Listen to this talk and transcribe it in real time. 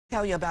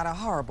Tell you about a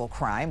horrible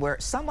crime where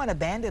someone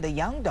abandoned a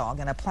young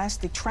dog in a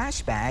plastic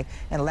trash bag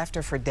and left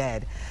her for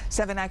dead.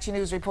 7 Action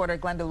News reporter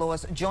Glenda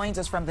Lewis joins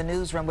us from the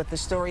newsroom with the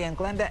story. And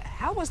Glenda,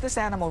 how was this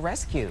animal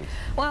rescued?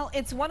 Well,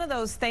 it's one of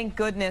those thank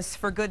goodness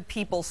for good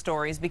people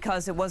stories,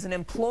 because it was an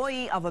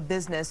employee of a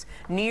business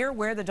near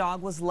where the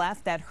dog was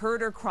left that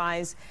heard her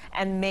cries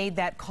and made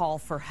that call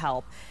for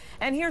help.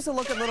 And here's a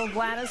look at little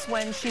Gladys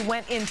when she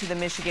went into the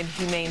Michigan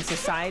Humane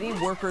Society.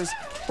 Workers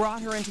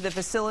brought her into the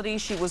facility.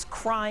 She was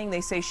crying.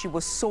 They say she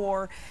was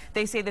sore.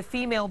 They say the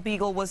female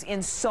Beagle was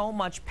in so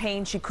much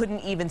pain she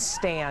couldn't even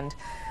stand.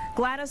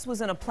 Gladys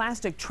was in a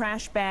plastic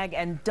trash bag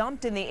and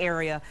dumped in the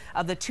area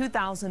of the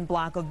 2000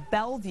 block of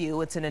Bellevue.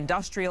 It's an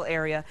industrial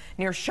area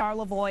near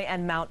Charlevoix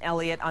and Mount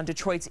Elliott on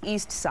Detroit's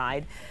east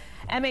side.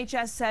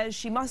 MHS says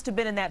she must have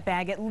been in that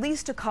bag at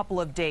least a couple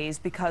of days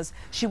because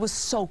she was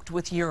soaked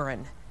with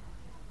urine.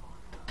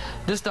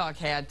 This dog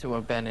had to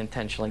have been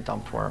intentionally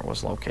dumped where it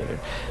was located.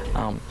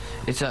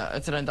 It's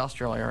an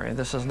industrial area.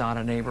 This is not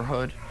a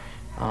neighborhood.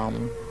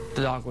 The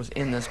dog was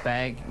in this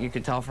bag. You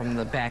could tell from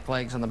the back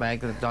legs on the bag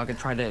that the dog had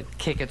tried to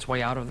kick its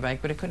way out of the bag,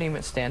 but it couldn't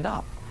even stand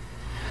up.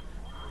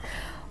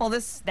 Well,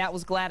 that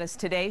was Gladys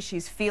today.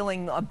 She's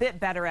feeling a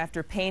bit better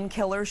after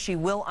painkillers. She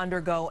will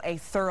undergo a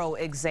thorough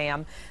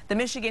exam. The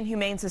Michigan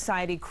Humane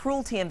Society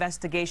Cruelty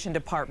Investigation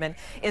Department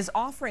is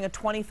offering a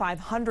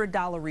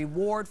 $2,500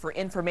 reward for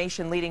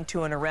information leading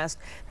to an arrest.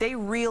 They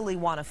really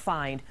want to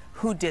find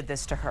who did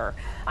this to her.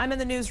 I'm in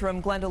the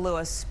newsroom. Glenda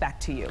Lewis, back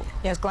to you.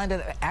 Yes,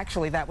 Glenda,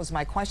 actually, that was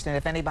my question.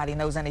 If anybody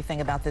knows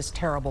anything about this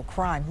terrible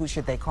crime, who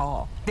should they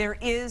call? There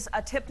is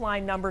a tip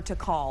line number to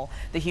call.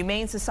 The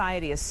Humane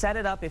Society has set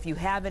it up. If you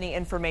have any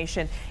information,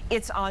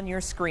 it's on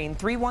your screen,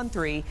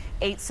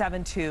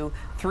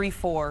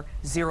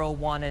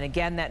 313-872-3401. And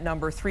again, that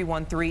number,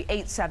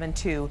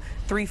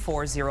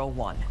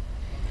 313-872-3401.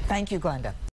 Thank you, Glenda.